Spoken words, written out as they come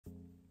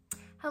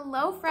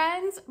Hello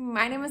friends,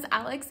 my name is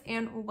Alex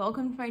and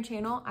welcome to my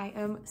channel. I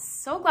am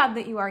so glad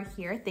that you are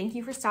here. Thank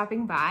you for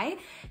stopping by.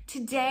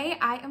 Today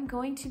I am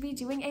going to be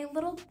doing a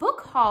little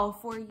book haul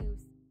for you.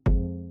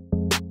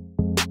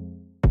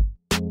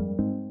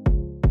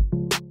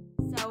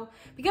 So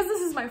because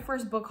this is my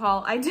first book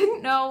haul, I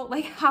didn't know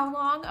how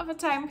long of a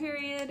time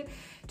period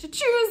to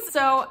choose.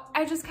 So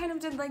I just kind of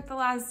did the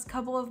last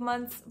couple of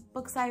months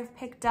books I've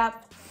picked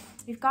up.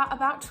 We've got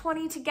about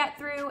 20 to get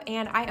through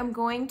and I am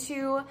going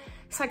to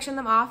section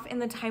them off in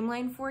the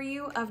timeline for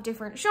you of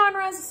different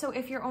genres. So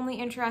if you're only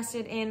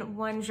interested in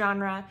one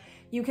genre,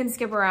 you can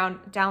skip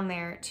around down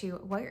there to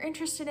what you're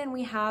interested in.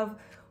 We have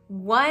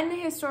one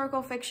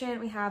historical fiction,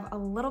 we have a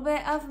little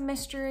bit of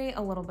mystery,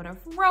 a little bit of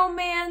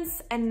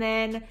romance, and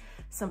then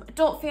some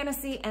adult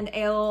fantasy and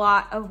a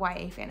lot of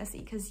YA fantasy,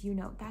 because you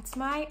know that's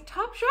my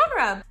top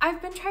genre.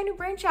 I've been trying to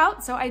branch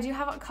out, so I do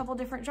have a couple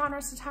different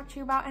genres to talk to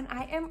you about, and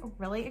I am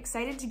really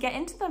excited to get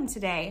into them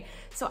today.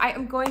 So I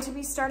am going to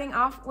be starting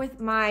off with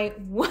my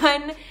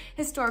one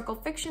historical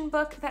fiction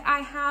book that I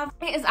have.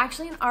 It is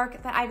actually an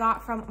ARC that I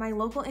got from my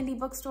local indie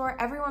bookstore.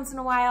 Every once in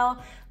a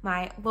while,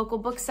 my local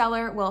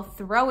bookseller will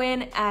throw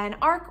in an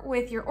ARC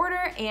with your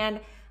order,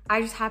 and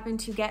I just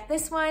happened to get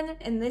this one,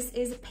 and this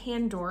is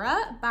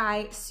Pandora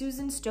by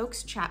Susan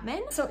Stokes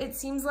Chapman. So it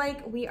seems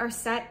like we are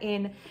set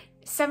in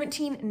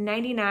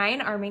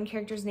 1799. Our main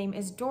character's name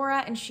is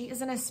Dora, and she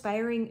is an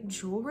aspiring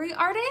jewelry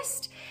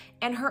artist,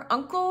 and her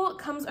uncle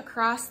comes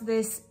across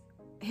this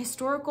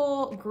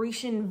historical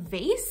Grecian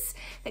vase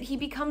that he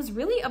becomes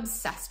really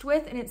obsessed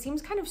with, and it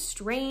seems kind of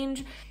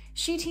strange.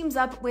 She teams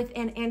up with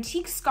an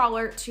antique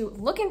scholar to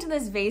look into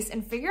this vase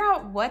and figure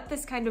out what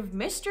this kind of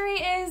mystery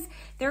is.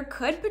 There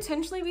could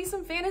potentially be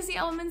some fantasy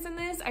elements in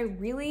this. I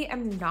really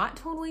am not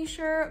totally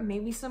sure.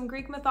 Maybe some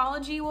Greek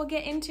mythology we'll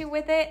get into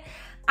with it.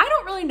 I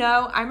don't really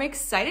know. I'm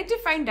excited to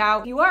find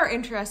out. If you are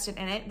interested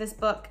in it, this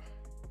book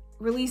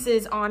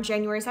releases on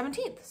January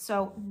 17th.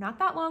 So not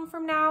that long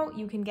from now.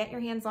 You can get your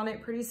hands on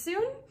it pretty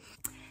soon.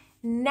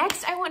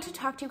 Next, I want to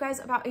talk to you guys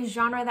about a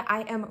genre that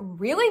I am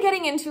really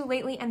getting into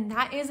lately, and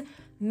that is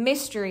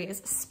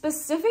mysteries.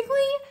 Specifically,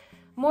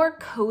 more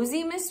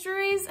cozy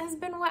mysteries has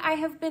been what I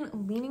have been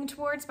leaning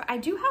towards, but I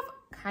do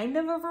have kind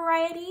of a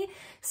variety.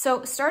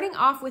 So starting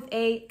off with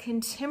a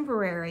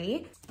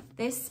contemporary,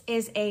 this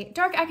is a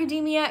dark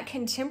academia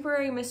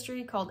contemporary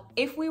mystery called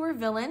If We Were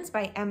Villains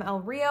by M.L.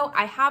 Rio.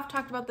 I have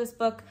talked about this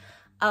book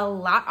a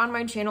lot on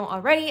my channel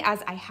already,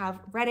 as I have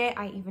read it.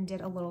 I even did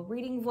a little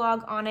reading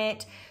vlog on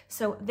it.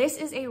 So this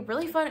is a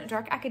really fun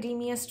dark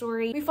academia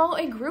story. We follow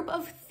a group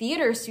of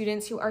theater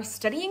students who are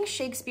studying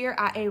Shakespeare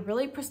at a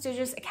really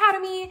prestigious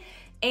academy,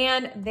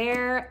 and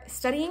they're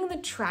studying the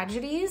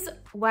tragedies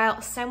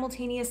while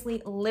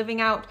simultaneously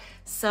living out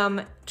some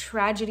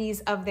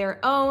tragedies of their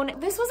own.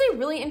 This was a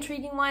really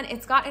intriguing one.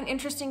 It's got an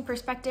interesting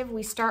perspective.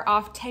 We start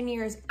off 10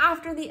 years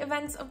after the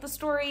events of the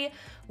story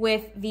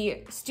with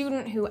the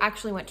student who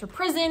actually went to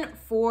prison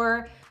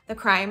for the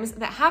crimes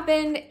that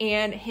happened,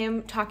 and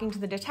him talking to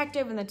the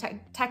detective, and the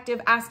detective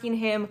asking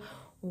him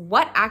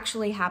what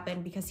actually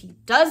happened, because he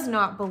does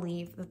not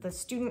believe that the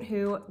student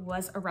who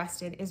was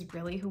arrested is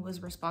really who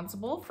was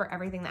responsible for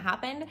everything that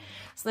happened.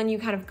 So then you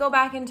kind of go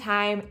back in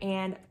time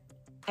and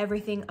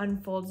everything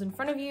unfolds in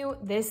front of you.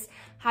 This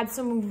had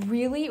some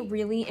really,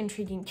 really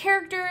intriguing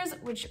characters,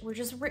 which were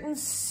just written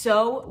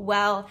so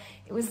well.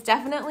 It was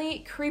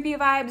definitely creepy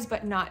vibes,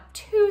 but not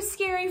too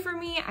scary for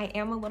me. I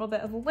am a little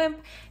bit of a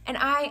wimp, and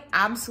I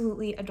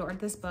absolutely adored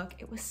this book.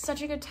 It was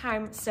such a good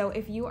time. So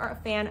if you are a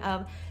fan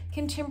of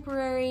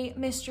contemporary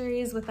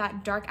mysteries with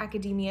that dark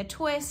academia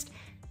twist,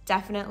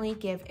 definitely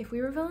give If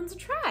We Were Villains a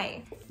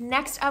try.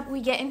 Next up,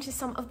 we get into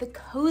some of the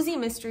cozy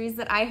mysteries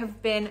that I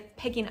have been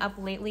picking up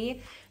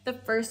lately. The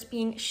first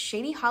being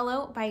Shady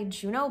Hollow by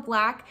Juno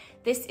Black.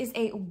 This is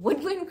a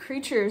woodland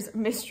creatures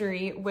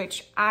mystery,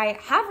 which I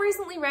have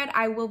recently read.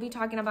 I will be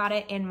talking about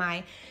it in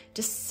my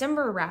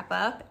December wrap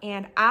up,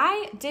 and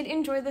I did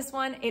enjoy this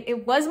one.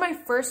 It was my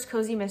first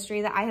cozy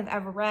mystery that I have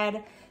ever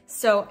read,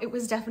 so it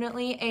was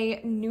definitely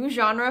a new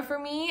genre for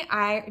me.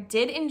 I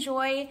did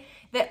enjoy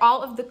that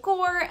all of the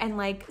gore and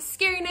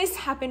scariness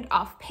happened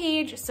off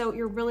page, so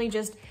you're really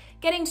just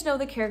getting to know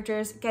the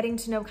characters, getting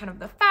to know kind of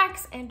the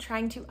facts, and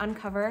trying to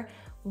uncover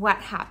what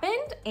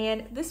happened.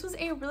 And this was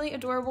a really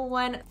adorable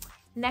one.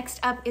 Next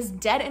up is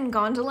Dead in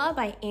Gondola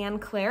by Anne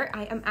Claire.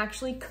 I am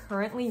actually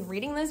currently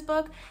reading this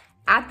book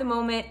at the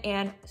moment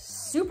and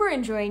super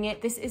enjoying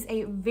it. This is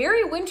a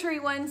very wintry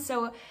one,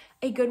 so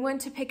a good one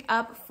to pick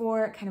up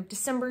for kind of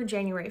December,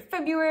 January,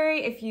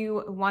 February if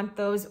you want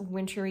those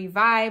wintry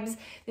vibes.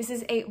 This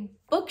is a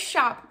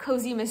bookshop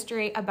cozy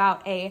mystery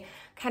about a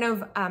kind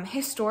of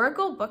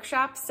historical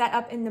bookshop set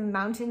up in the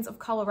mountains of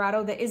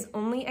Colorado that is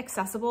only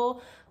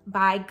accessible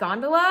by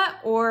gondola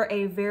or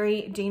a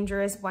very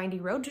dangerous windy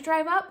road to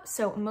drive up.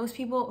 So most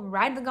people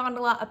ride the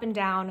gondola up and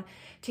down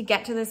to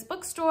get to this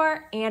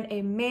bookstore, and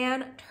a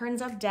man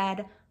turns up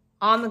dead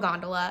on the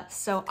gondola.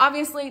 So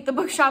obviously the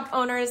bookshop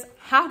owners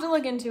have to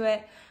look into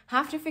it,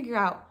 have to figure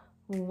out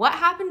what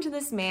happened to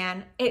this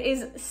man. It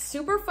is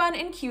super fun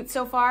and cute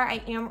so far.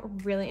 I am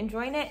really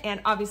enjoying it,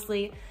 and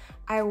obviously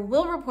I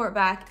will report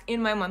back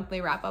in my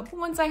monthly wrap-up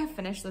once I have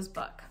finished this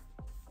book.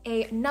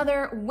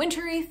 Another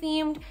wintry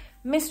themed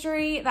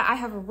mystery that I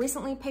have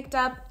recently picked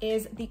up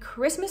is The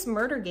Christmas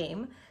Murder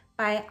Game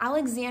by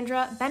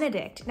Alexandra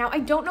Benedict. Now, I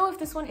don't know if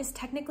this one is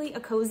technically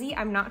a cozy.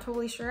 I'm not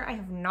totally sure. I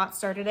have not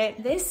started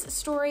it. This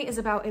story is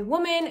about a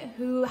woman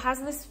who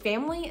has this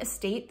family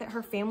estate that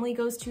her family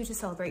goes to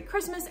celebrate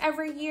Christmas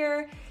every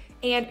year.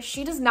 And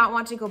she does not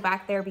want to go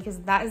back there because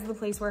that is the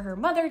place where her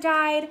mother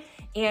died.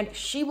 And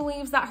she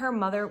believes that her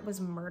mother was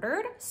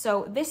murdered.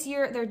 So this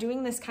year they're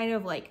doing this kind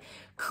of like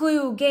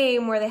clue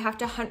game where they have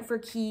to hunt for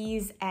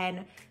keys,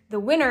 and the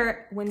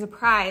winner wins a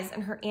prize.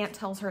 And her aunt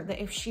tells her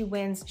that if she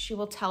wins, she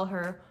will tell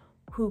her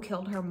who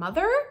killed her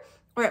mother,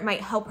 or it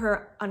might help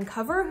her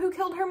uncover who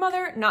killed her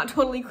mother. Not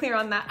totally clear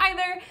on that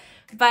either,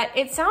 but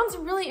it sounds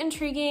really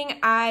intriguing.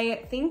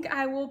 I think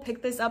I will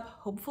pick this up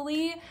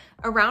hopefully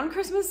around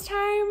Christmas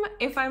time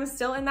if I'm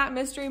still in that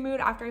mystery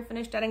mood after I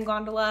finish Dead in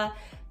Gondola.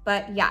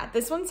 But yeah,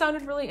 this one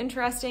sounded really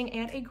interesting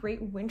and a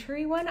great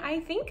wintry one, I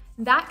think.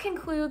 That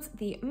concludes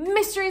the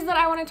mysteries that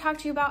I want to talk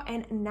to you about,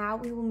 and now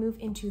we will move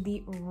into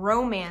the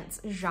romance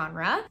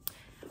genre.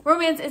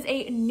 Romance is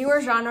a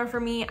newer genre for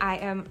me. I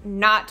am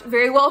not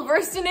very well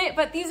versed in it,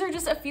 but these are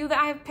just a few that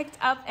I have picked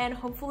up, and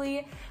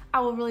hopefully I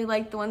will really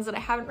like the ones that I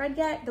haven't read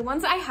yet. The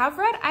ones I have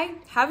read, I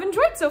have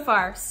enjoyed so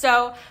far.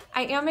 So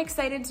I am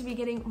excited to be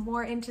getting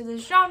more into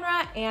this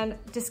genre and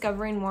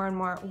discovering more and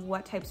more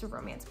what types of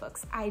romance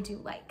books I do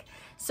like.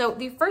 So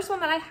the first one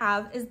that I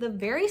have is The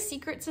Very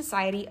Secret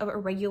Society of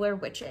Irregular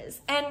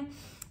Witches. And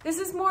this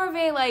is more of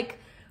a like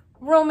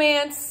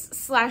romance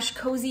slash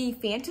cozy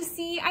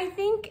fantasy, I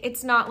think.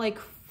 It's not like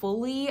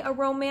fully a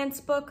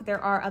romance book. There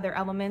are other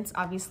elements.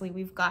 Obviously,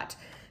 we've got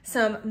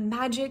some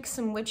magic,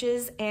 some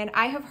witches, and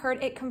I have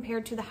heard it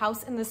compared to The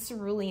House in the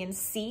Cerulean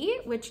Sea,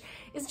 which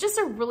is just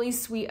a really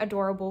sweet,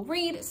 adorable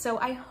read. So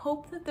I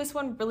hope that this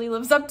one really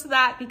lives up to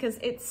that because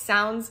it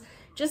sounds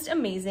just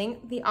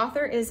amazing. The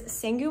author is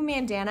Sangu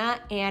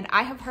Mandana, and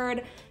I have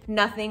heard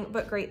nothing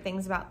but great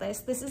things about this.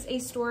 This is a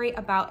story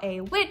about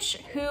a witch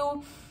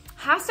who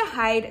has to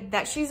hide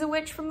that she's a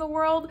witch from the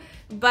world,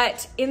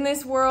 but in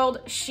this world,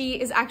 she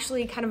is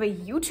actually kind of a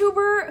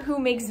YouTuber who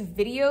makes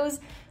videos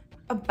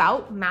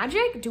about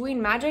magic,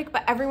 doing magic,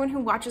 but everyone who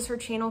watches her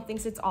channel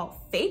thinks it's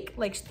all fake,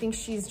 like thinks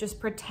she's just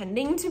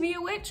pretending to be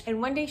a witch.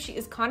 And one day she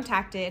is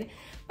contacted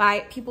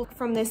by people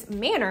from this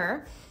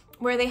manor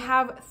where they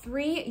have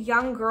 3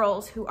 young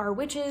girls who are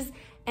witches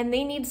and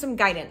they need some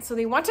guidance. So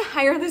they want to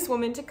hire this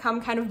woman to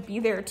come kind of be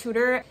their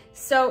tutor.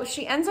 So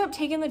she ends up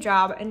taking the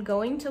job and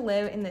going to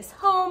live in this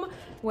home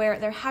where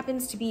there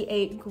happens to be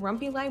a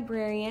grumpy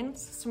librarian,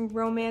 some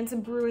romance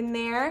brewing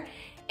there.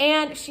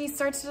 And she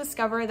starts to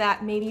discover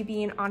that maybe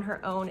being on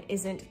her own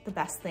isn't the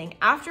best thing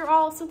after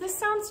all. So this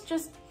sounds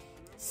just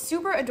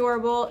super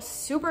adorable,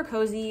 super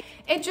cozy.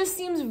 It just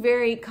seems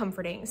very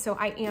comforting. So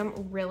I am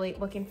really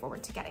looking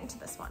forward to getting to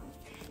this one.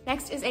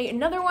 Next is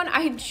another one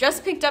I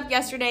just picked up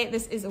yesterday.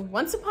 This is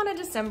Once Upon a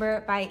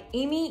December by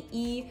Amy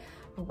E.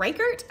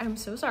 Reichert. I'm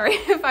so sorry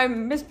if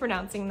I'm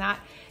mispronouncing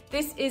that.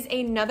 This is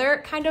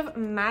another kind of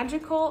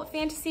magical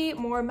fantasy,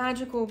 more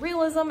magical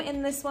realism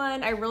in this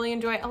one. I really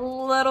enjoy a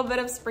little bit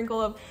of sprinkle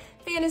of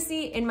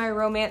fantasy in my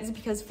romance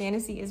because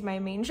fantasy is my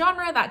main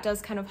genre. That does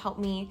kind of help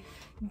me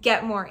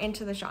get more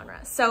into the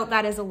genre. So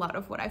that is a lot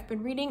of what I've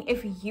been reading.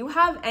 If you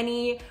have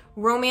any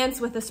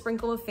romance with a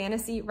sprinkle of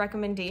fantasy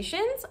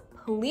recommendations,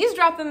 please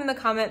drop them in the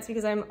comments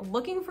because I'm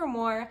looking for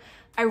more.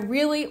 I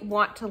really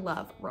want to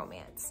love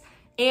romance.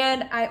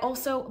 And I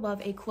also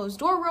love a closed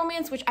door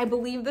romance, which I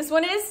believe this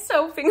one is,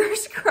 so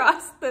fingers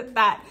crossed that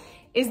that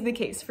is the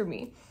case for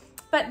me.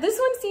 But this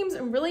one seems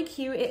really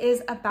cute. It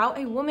is about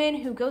a woman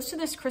who goes to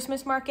this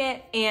Christmas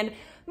market and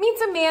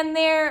meets a man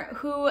there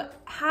who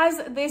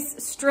has this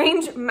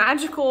strange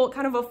magical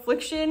kind of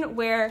affliction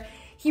where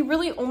he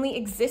really only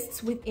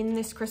exists within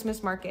this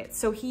Christmas market.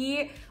 So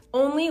he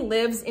only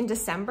lives in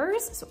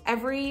Decembers. So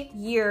every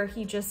year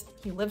he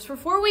lives for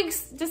 4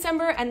 weeks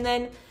December, and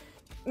then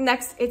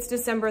it's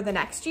December the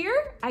next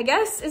year, I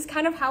guess, is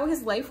kind of how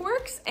his life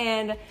works.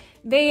 And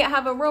they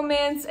have a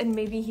romance, and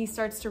maybe he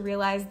starts to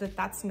realize that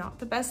that's not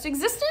the best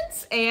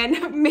existence,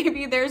 and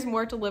maybe there's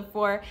more to live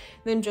for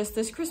than just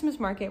this Christmas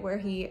market where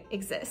he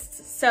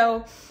exists.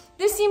 So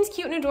this seems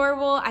cute and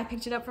adorable. I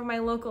picked it up from my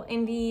local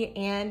indie,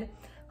 and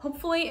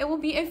hopefully it will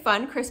be a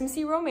fun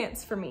Christmassy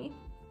romance for me.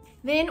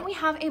 Then we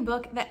have a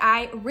book that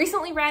I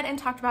recently read and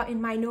talked about in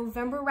my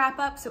November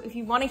wrap-up. So if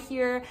you want to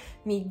hear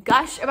me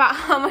gush about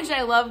how much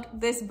I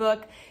loved this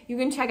book, you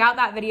can check out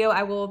that video.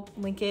 I will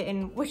link it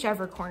in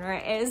whichever corner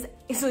it is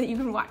so that you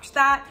can watch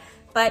that.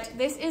 But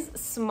this is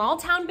Small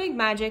Town Big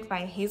Magic by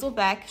Hazel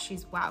Beck.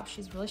 Wow,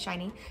 she's really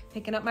shiny,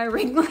 picking up my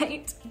ring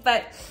light.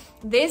 But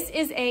this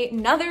is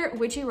another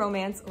witchy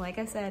romance. Like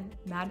I said,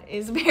 that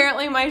is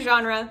apparently my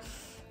genre.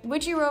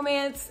 Witchy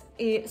romance,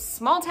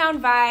 small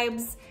town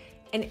vibes,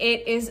 and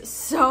it is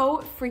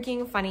so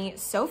freaking funny,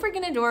 so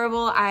freaking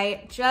adorable.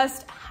 I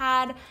just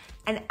had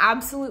an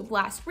absolute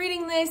blast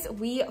reading this.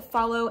 We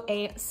follow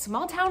a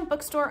small town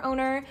bookstore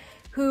owner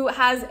who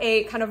has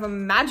a kind of a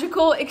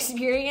magical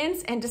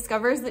experience and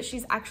discovers that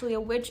she's actually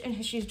a witch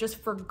and she's just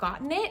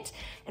forgotten it.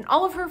 And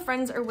all of her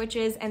friends are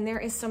witches and there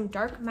is some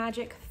dark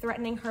magic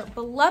threatening her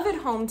beloved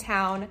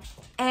hometown.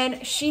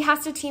 And she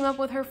has to team up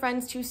with her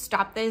friends to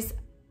stop this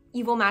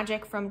evil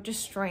magic from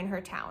destroying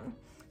her town.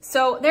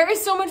 So there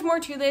is so much more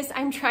to this.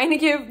 I'm trying to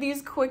give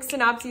these quick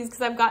synopses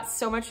because I've got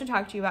so much to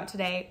talk to you about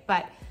today,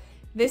 but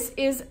this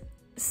is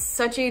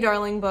such a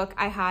darling book.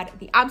 I had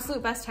the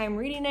absolute best time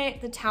reading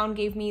it. The town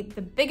gave me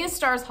the biggest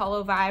Stars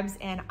Hollow vibes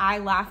and I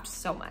laughed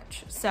so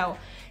much. So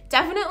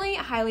definitely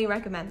highly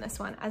recommend this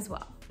one as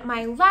well.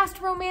 My last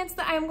romance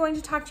that I am going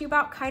to talk to you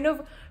about kind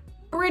of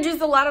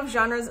bridges a lot of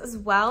genres as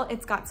well.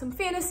 It's got some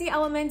fantasy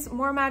elements,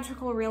 more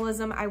magical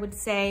realism, I would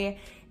say.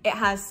 It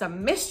has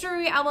some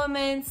mystery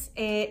elements.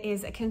 It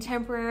is a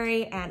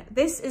contemporary, and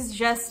this is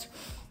just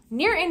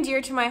near and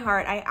dear to my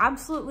heart. I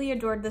absolutely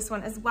adored this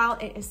one as well.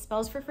 It is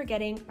Spells for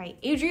Forgetting by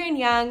Adrienne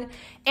Young.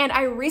 And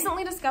I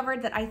recently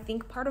discovered that I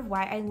think part of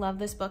why I love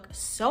this book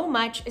so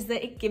much is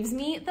that it gives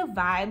me the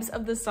vibes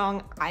of the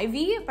song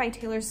Ivy by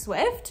Taylor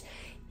Swift.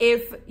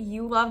 If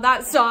you love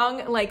that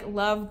song, like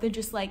love the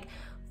just like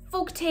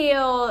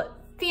folktale,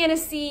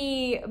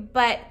 fantasy,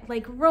 but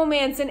like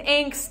romance and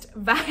angst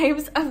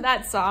vibes of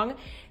that song,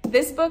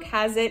 this book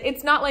has it.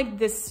 It's not like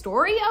the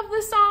story of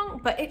the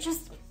song, but it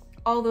just,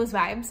 all those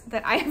vibes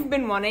that I have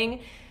been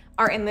wanting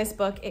are in this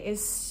book. It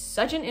is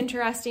such an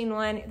interesting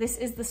one. This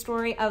is the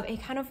story of a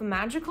kind of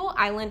magical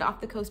island off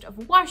the coast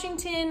of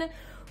Washington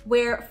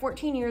where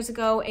 14 years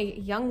ago, a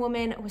young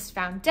woman was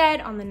found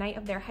dead on the night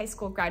of their high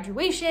school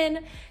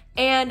graduation.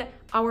 And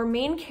our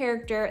main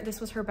character, this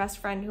was her best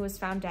friend who was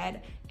found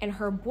dead, and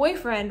her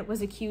boyfriend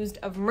was accused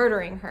of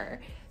murdering her.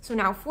 So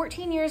now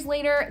 14 years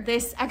later,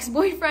 this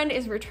ex-boyfriend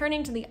is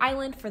returning to the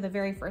island for the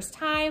very first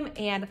time,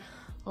 and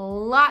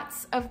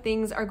lots of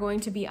things are going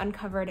to be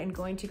uncovered and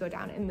going to go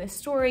down in this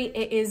story.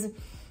 It is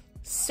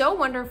so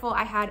wonderful.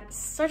 I had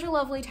such a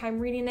lovely time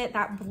reading it.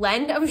 That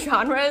blend of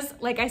genres,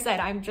 like I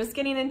said, I'm just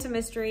getting into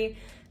mystery,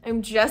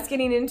 I'm just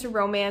getting into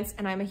romance,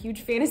 and I'm a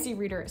huge fantasy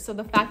reader. So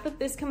the fact that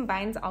this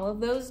combines all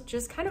of those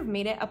just kind of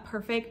made it a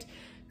perfect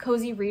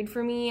cozy read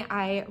for me.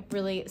 I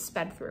really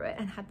sped through it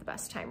and had the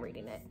best time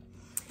reading it.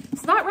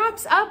 So that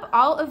wraps up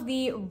all of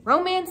the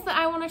romance that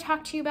I want to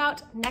talk to you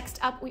about. Next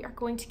up, we are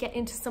going to get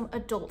into some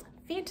adult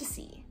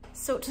fantasy.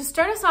 So to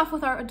start us off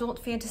with our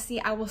adult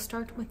fantasy, I will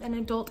start with an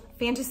adult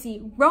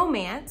fantasy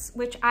romance,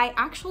 which I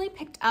actually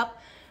picked up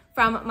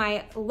from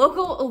my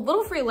local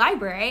Little Free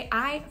Library.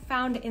 I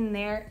found in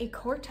there A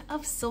Court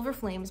of Silver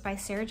Flames by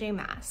Sarah J.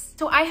 Maas.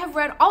 So I have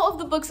read all of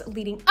the books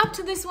leading up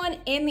to this one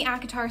in the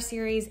ACOTAR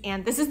series,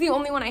 and this is the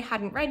only one I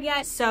hadn't read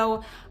yet.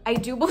 So I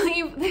do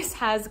believe this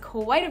has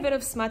quite a bit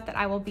of smut that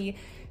I will be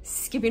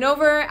skipping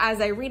over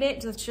as I read it.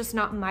 That's just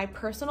not my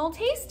personal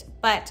taste,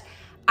 but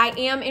I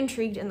am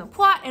intrigued in the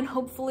plot, and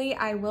hopefully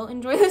I will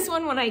enjoy this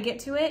one when I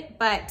get to it.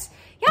 But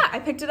yeah, I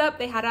picked it up.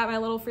 They had it at my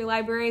Little Free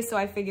Library, so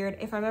I figured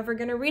if I'm ever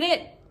gonna read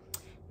it,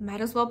 might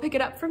as well pick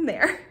it up from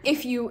there.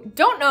 If you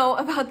don't know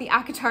about the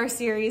ACOTAR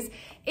series,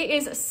 it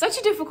is such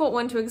a difficult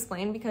one to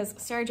explain because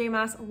Sarah J.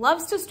 Maas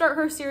loves to start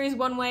her series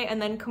one way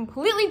and then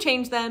completely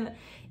change them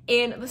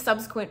in the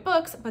subsequent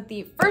books. But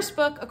the first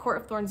book, A Court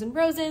of Thorns and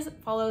Roses,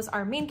 follows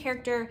our main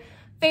character,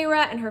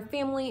 Feyre, and her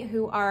family,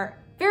 who are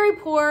very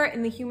poor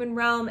in the human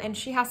realm, and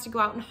she has to go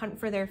out and hunt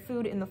for their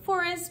food in the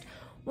forest.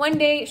 One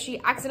day, she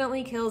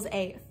accidentally kills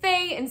a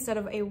fae instead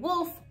of a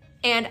wolf,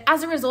 and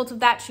as a result of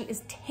that, she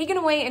is taken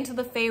away into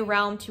the fae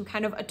realm to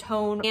kind of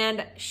atone,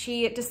 and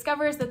she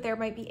discovers that there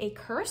might be a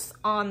curse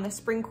on the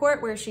Spring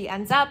Court where she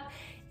ends up,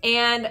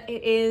 and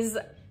it is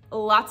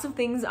lots of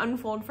things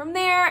unfold from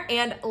there.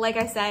 And like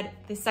I said,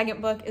 the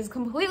second book is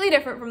completely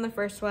different from the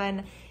first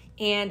one,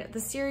 and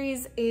the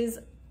series is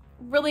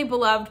really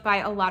beloved by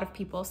a lot of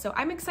people. So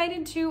I'm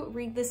excited to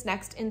read this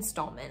next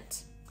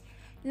installment.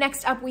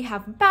 Next up, we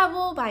have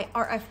Babel by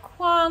R.F.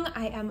 Kuang.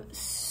 I am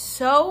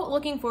so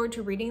looking forward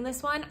to reading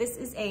this one. This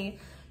is a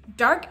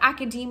dark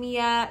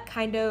academia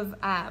kind of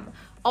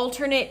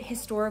alternate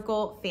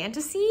historical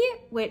fantasy,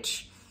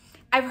 which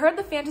I've heard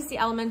the fantasy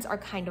elements are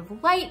kind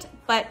of light,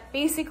 but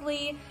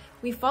basically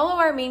we follow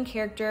our main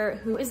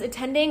character who is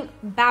attending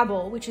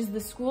Babel, which is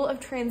the School of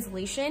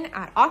Translation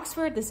at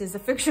Oxford. This is a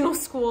fictional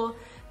school,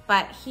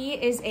 but he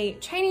is a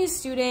Chinese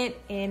student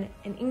in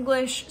an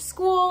English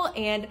school,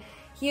 and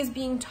he is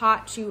being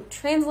taught to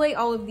translate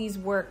all of these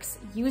works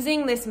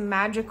using this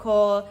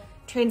magical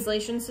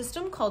translation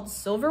system called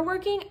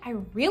silverworking. I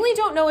really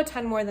don't know a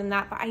ton more than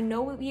that, but I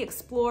know we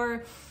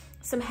explore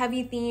some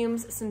heavy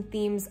themes, some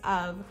themes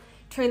of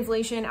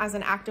translation as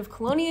an act of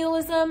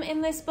colonialism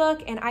in this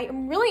book, and I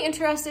am really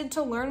interested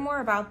to learn more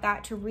about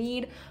that, to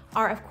read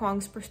R.F.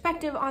 Kuang's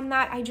perspective on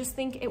that. I just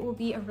think it will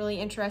be a really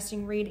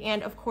interesting read,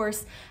 and of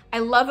course, I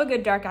love a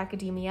good dark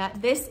academia.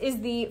 This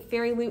is the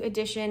Fairy Loot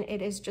edition.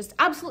 It is just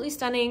absolutely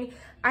stunning.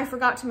 I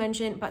forgot to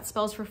mention, but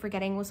Spells for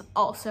Forgetting was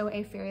also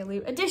a Fairy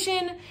Loot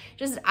edition.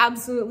 Just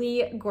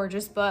absolutely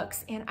gorgeous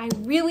books, and I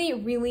really,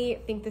 really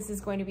think this is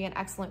going to be an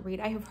excellent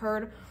read. I have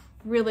heard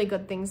really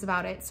good things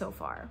about it so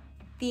far.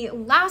 The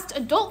last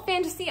adult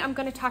fantasy I'm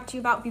going to talk to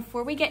you about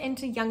before we get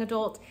into young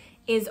adult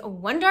is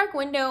One Dark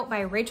Window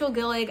by Rachel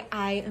Gillig.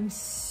 I am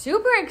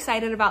super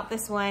excited about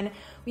this one.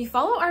 We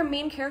follow our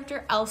main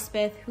character,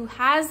 Elspeth, who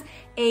has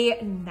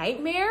a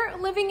nightmare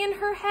living in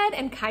her head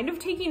and kind of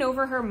taking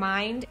over her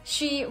mind.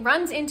 She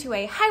runs into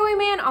a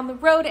highwayman on the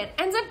road and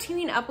ends up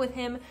teaming up with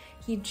him.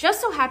 He just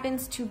so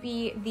happens to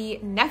be the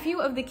nephew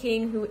of the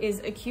king who is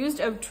accused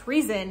of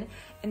treason,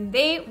 and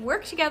they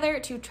work together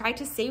to try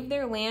to save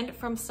their land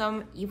from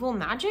some evil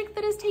magic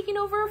that is taking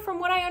over, from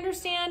what I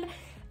understand.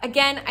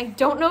 Again, I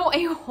don't know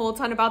a whole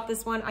ton about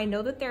this one. I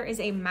know that there is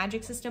a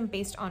magic system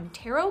based on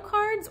tarot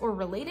cards or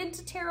related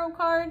to tarot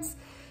cards,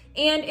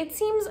 and it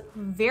seems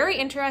very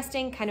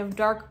interesting, kind of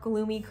dark,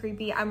 gloomy,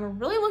 creepy. I'm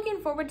really looking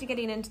forward to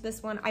getting into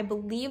this one. I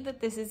believe that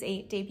this is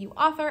a debut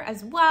author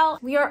as well.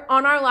 We are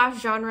on our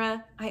last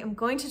genre. I am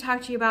going to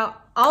talk to you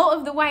about all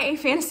of the YA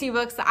fantasy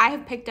books that I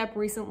have picked up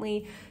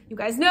recently. You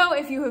guys know,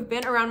 if you have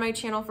been around my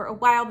channel for a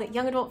while, that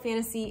young adult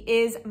fantasy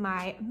is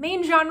my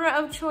main genre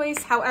of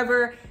choice.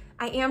 However,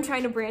 I am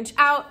trying to branch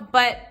out,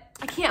 but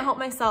I can't help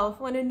myself.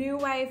 When a new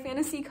YA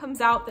fantasy comes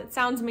out that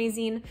sounds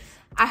amazing,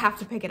 I have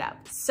to pick it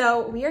up.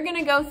 So we are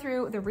gonna go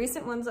through the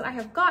recent ones that I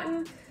have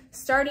gotten,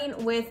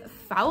 starting with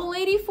Foul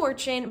Lady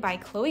Fortune by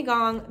Chloe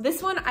Gong.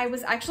 This one I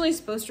was actually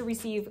supposed to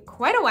receive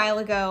quite a while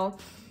ago,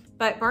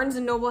 but Barnes &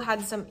 Noble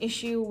had some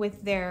issue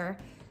with their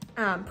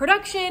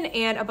production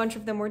and a bunch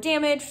of them were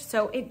damaged,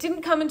 so it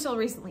didn't come until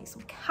recently. So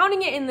I'm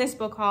counting it in this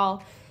book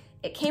haul.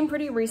 It came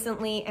pretty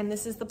recently, and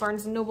this is the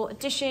Barnes & Noble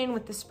edition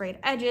with the sprayed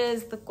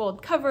edges, the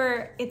gold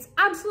cover. It's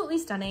absolutely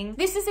stunning.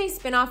 This is a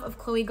spin-off of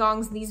Chloe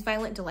Gong's These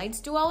Violent Delights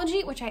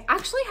duology, which I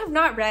actually have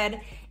not read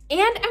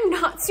and am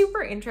not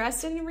super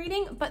interested in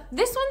reading, but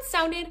this one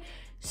sounded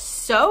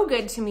so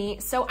good to me,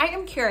 so I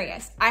am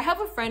curious. I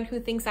have a friend who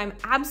thinks I'm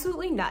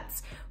absolutely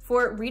nuts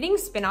for reading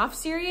spin-off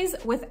series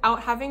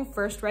without having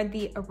first read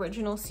the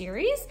original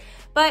series,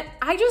 but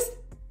I just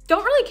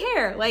don't really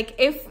care. Like,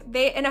 if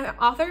an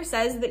author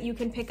says that you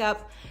can pick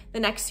up the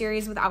next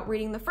series without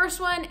reading the first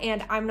one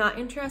and I'm not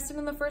interested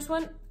in the first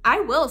one, I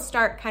will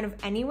start kind of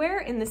anywhere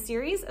in the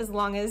series, as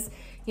long as,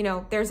 you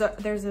know, there's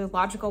a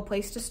logical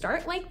place to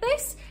start like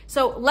this.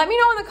 So let me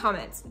know in the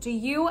comments, do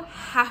you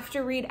have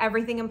to read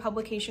everything in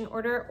publication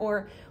order,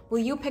 or will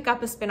you pick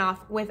up a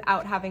spin-off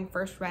without having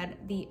first read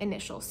the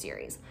initial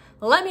series?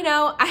 Let me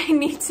know. I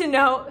need to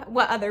know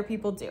what other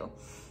people do.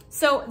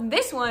 So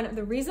this one,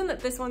 the reason that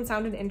this one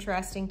sounded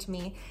interesting to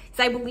me is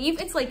I believe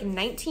it's like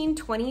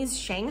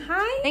 1920s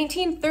Shanghai,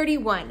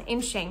 1931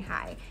 in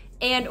Shanghai.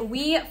 And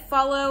we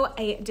follow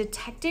a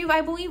detective,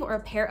 I believe, or a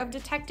pair of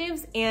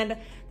detectives, and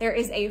there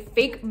is a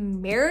fake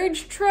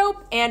marriage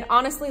trope, and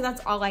honestly,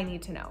 that's all I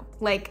need to know.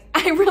 Like,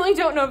 I really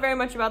don't know very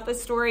much about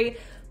this story,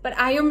 but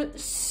I am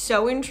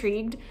so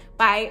intrigued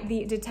by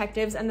the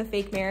detectives and the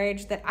fake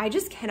marriage that I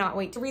just cannot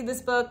wait to read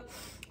this book.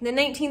 The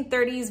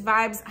 1930s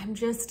vibes, I'm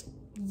just,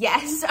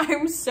 yes,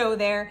 I'm so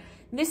there.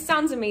 This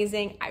sounds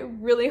amazing. I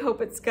really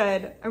hope it's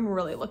good. I'm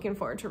really looking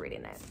forward to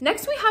reading it.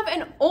 Next, we have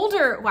an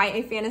older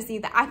YA fantasy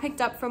that I picked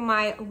up from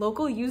my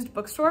local used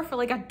bookstore for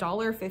like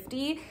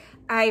 $1.50.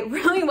 I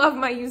really love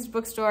my used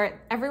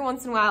bookstore. Every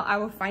once in a while, I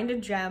will find a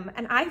gem,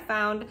 and I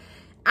found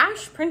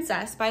Ash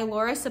Princess by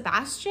Laura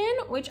Sebastian,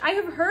 which I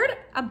have heard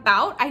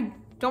about. I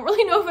don't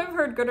really know if I've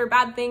heard good or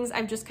bad things.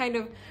 I've just kind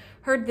of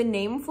heard the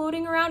name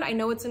floating around. I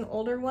know it's an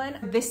older one.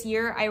 This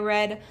year, I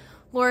read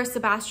Laura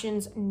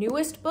Sebastian's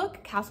newest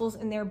book, Castles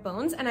in Their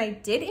Bones, and I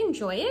did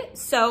enjoy it.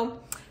 So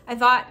I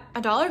thought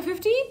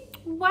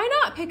 $1.50, why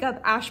not pick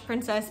up Ash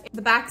Princess?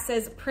 The back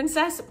says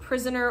Princess,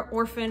 Prisoner,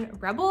 Orphan,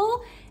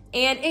 Rebel,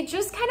 and it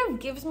just kind of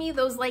gives me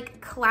those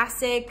like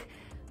classic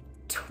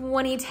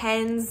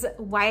 2010s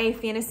YA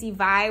fantasy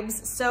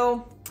vibes.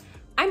 So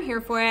I'm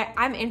here for it.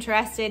 I'm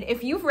interested.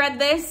 If you've read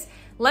this,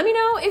 let me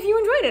know if you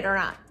enjoyed it or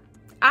not.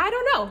 I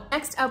don't know.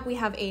 Next up, we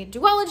have a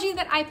duology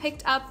that I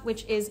picked up,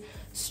 which is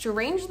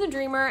Strange the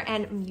Dreamer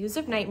and Muse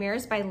of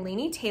Nightmares by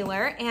Laini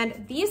Taylor.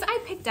 And these I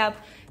picked up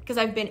because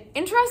I've been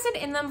interested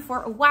in them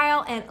for a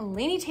while, and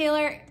Laini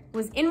Taylor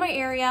was in my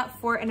area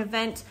for an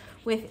event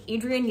with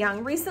Adrienne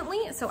Young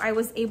recently, so I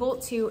was able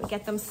to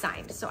get them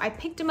signed. So I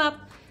picked them up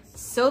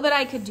so that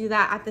I could do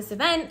that at this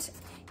event.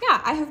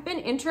 Yeah, I have been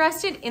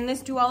interested in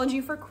this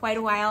duology for quite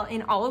a while,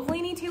 in all of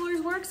Laini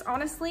Taylor's works,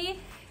 honestly.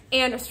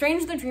 And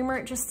Strange the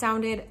Dreamer just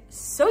sounded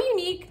so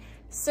unique,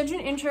 such an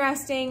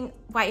interesting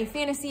YA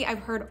fantasy. I've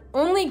heard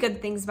only good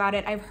things about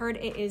it. I've heard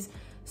it is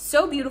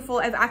so beautiful.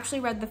 I've actually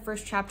read the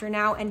first chapter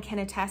now and can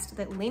attest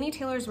that Laini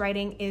Taylor's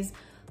writing is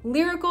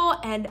lyrical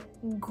and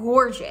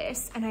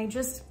gorgeous, and I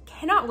just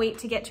cannot wait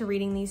to get to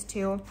reading these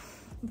two.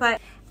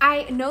 But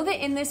I know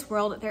that in this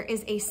world there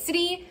is a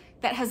city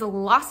that has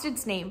lost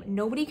its name.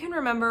 Nobody can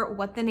remember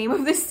what the name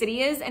of this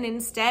city is, and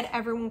instead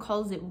everyone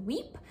calls it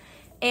Weep.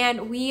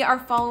 And we are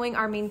following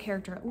our main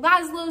character,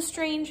 Laszlo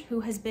Strange,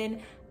 who has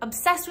been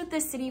obsessed with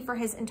this city for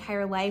his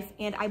entire life,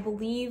 and I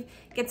believe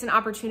gets an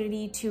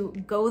opportunity to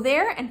go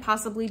there and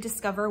possibly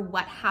discover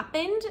what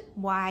happened,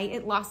 why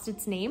it lost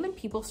its name, and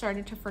people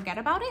started to forget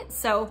about it.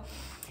 So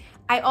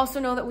I also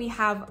know that we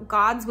have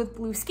gods with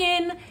blue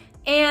skin,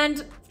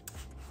 and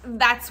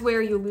that's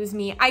where you lose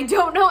me. I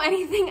don't know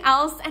anything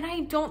else, and I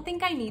don't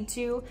think I need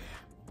to.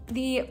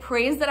 The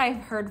praise that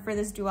I've heard for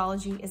this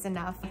duology is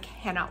enough. I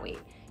cannot wait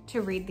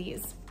to read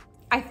these.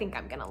 I think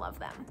I'm gonna love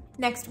them.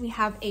 Next, we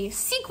have a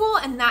sequel,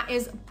 and that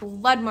is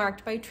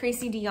Bloodmarked by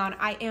Tracy Deonn.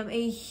 I am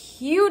a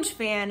huge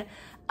fan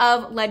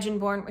of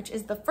Legendborn, which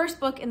is the first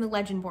book in the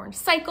Legendborn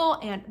cycle,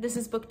 and this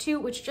is book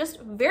 2, which just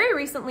very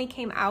recently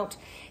came out.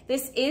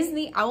 This is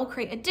the Owl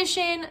Crate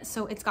edition,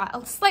 so it's got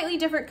a slightly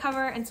different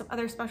cover and some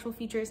other special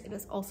features. It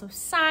is also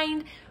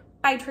signed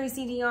by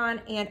Tracy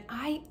Deonn, and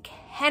I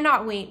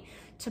cannot wait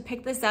to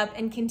pick this up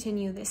and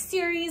continue this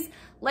series.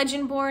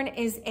 Legendborn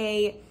is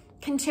a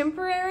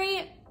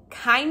contemporary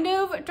kind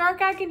of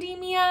dark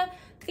academia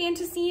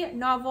fantasy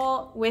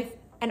novel with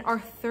an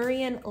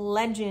Arthurian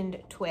legend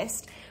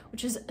twist,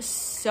 which is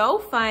so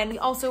fun. We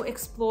also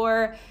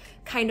explore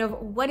kind of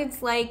what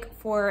it's like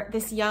for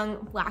this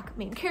young Black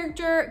main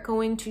character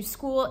going to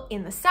school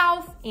in the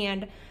South,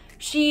 and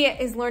she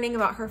is learning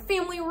about her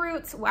family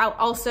roots while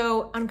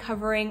also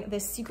uncovering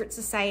this secret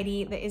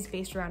society that is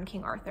based around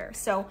King Arthur.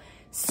 So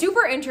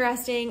super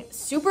interesting,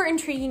 super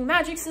intriguing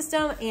magic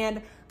system,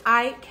 and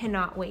I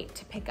cannot wait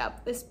to pick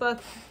up this book.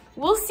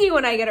 We'll see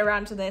when I get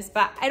around to this,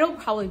 but it'll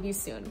probably be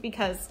soon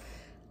because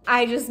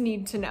I just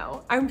need to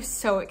know. I'm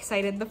so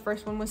excited. The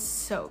first one was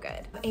so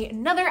good.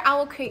 Another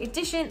Owl Crate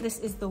edition. This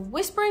is The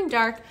Whispering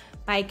Dark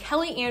by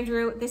Kelly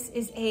Andrew. This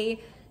is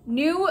a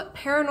new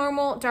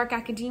paranormal dark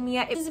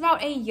academia. It is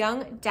about a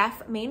young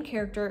deaf main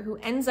character who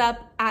ends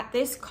up at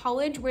this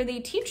college where they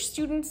teach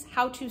students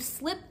how to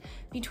slip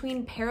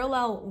between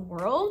parallel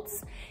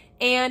worlds.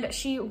 And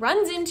she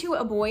runs into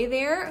a boy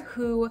there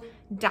who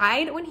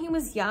died when he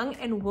was young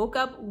and woke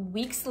up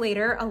weeks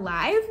later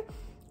alive,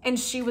 and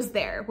she was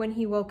there when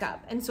he woke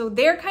up. And so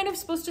they're kind of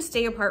supposed to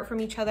stay apart from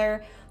each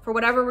other. For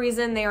whatever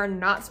reason, they are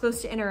not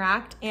supposed to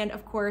interact. And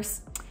of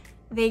course,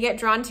 they get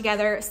drawn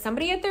together.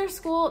 Somebody at their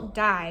school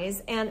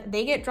dies, and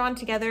they get drawn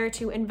together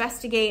to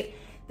investigate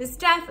this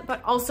death,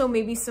 but also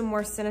maybe some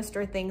more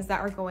sinister things that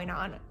are going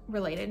on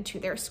related to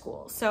their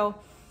school. So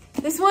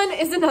this one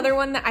is another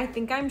one that I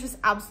think I'm just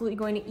absolutely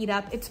going to eat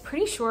up. It's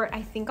pretty short.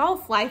 I think I'll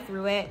fly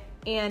through it,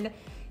 and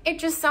it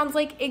just sounds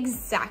like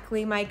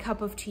exactly my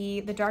cup of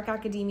tea, the dark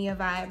academia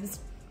vibes.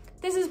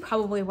 This is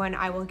probably one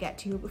I will get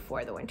to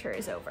before the winter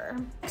is over.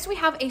 Next, we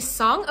have A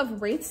Song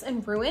of Wraiths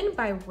and Ruin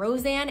by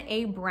Roseanne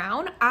A.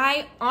 Brown.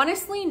 I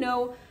honestly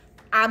know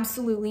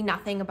absolutely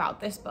nothing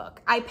about this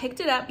book. I picked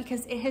it up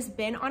because it has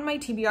been on my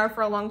TBR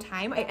for a long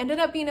time. I ended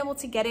up being able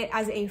to get it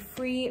as a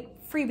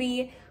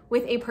freebie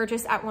with a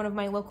purchase at one of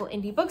my local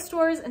indie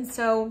bookstores. And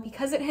so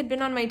because it had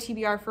been on my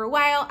TBR for a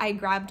while, I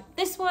grabbed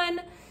this one.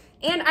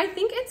 And I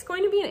think it's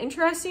going to be an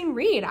interesting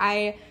read.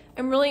 I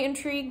am really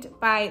intrigued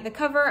by the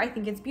cover. I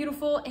think it's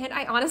beautiful, and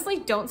I honestly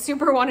don't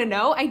super want to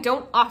know. I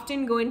don't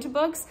often go into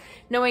books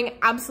knowing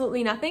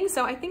absolutely nothing,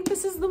 so I think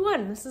this is the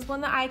one. This is one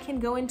that I can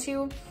go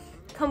into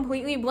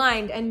completely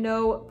blind and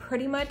know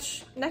pretty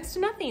much next to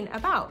nothing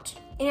about.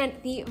 And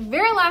the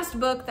very last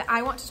book that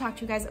I want to talk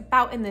to you guys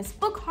about in this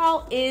book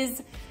haul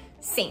is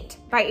Saint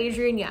by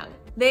Adrienne Young.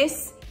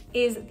 This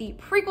is the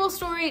prequel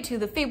story to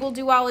the Fable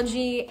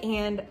duology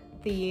and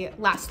The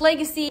Last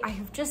Legacy. I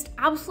have just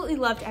absolutely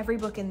loved every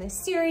book in this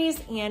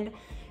series, and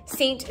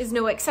Saint is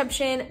no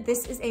exception.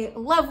 This is a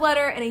love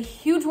letter and a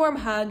huge warm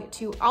hug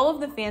to all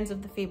of the fans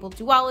of the Fable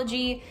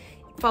duology.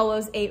 It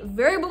follows a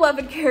very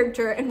beloved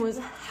character and was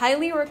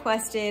highly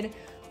requested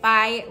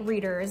by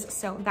readers,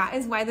 so that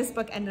is why this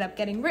book ended up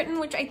getting written,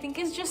 which I think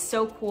is just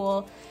so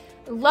cool.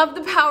 Love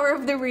the power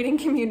of the reading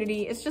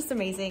community. It's just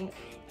amazing.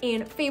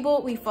 In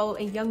Fable, we follow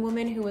a young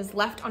woman who was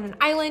left on an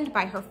island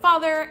by her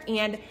father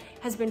and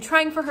has been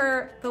trying for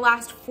her the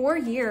last 4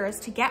 years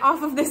to get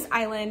off of this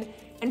island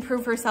and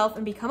prove herself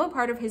and become a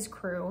part of his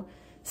crew.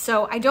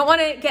 So I don't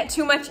want to get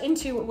too much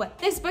into what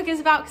this book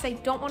is about because I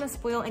don't want to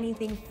spoil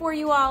anything for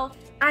you all.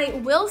 I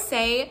will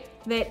say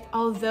that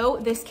although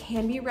this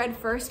can be read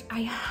first,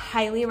 I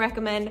highly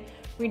recommend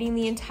reading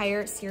the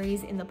entire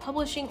series in the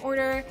publishing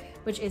order,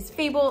 which is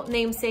Fable,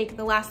 Namesake,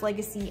 The Last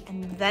Legacy,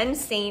 and then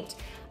Saint.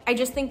 I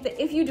just think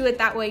that if you do it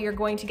that way, you're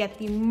going to get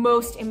the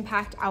most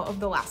impact out of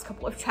the last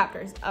couple of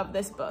chapters of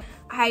this book.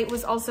 I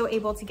was also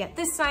able to get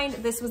this signed.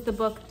 This was the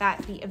book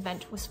that the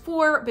event was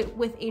for, but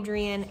with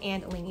Adrienne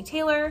and Laini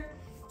Taylor.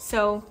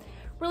 So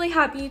really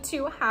happy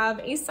to have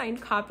a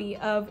signed copy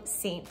of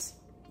Saint.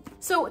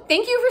 So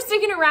thank you for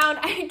sticking around.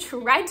 I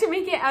tried to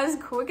make it as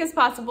quick as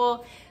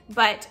possible,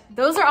 but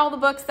those are all the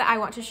books that I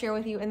want to share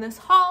with you in this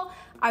haul.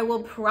 I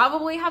will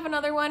probably have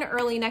another one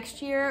early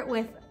next year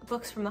with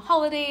books from the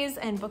holidays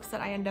and books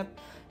that I end up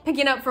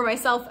picking up for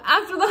myself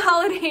after the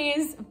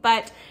holidays,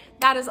 but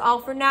that is all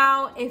for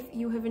now. If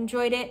you have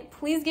enjoyed it,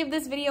 please give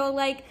this video a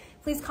like.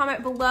 Please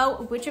comment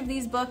below which of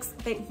these books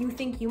that you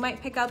think you might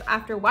pick up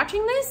after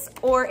watching this,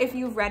 or if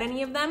you've read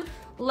any of them,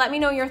 let me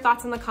know your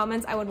thoughts in the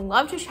comments. I would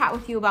love to chat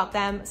with you about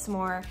them some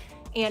more.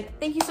 And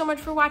thank you so much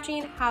for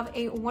watching. Have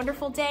a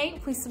wonderful day.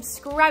 Please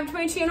subscribe to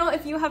my channel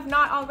if you have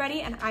not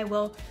already, and I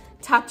will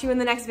talk to you in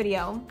the next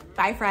video.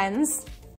 Bye, friends.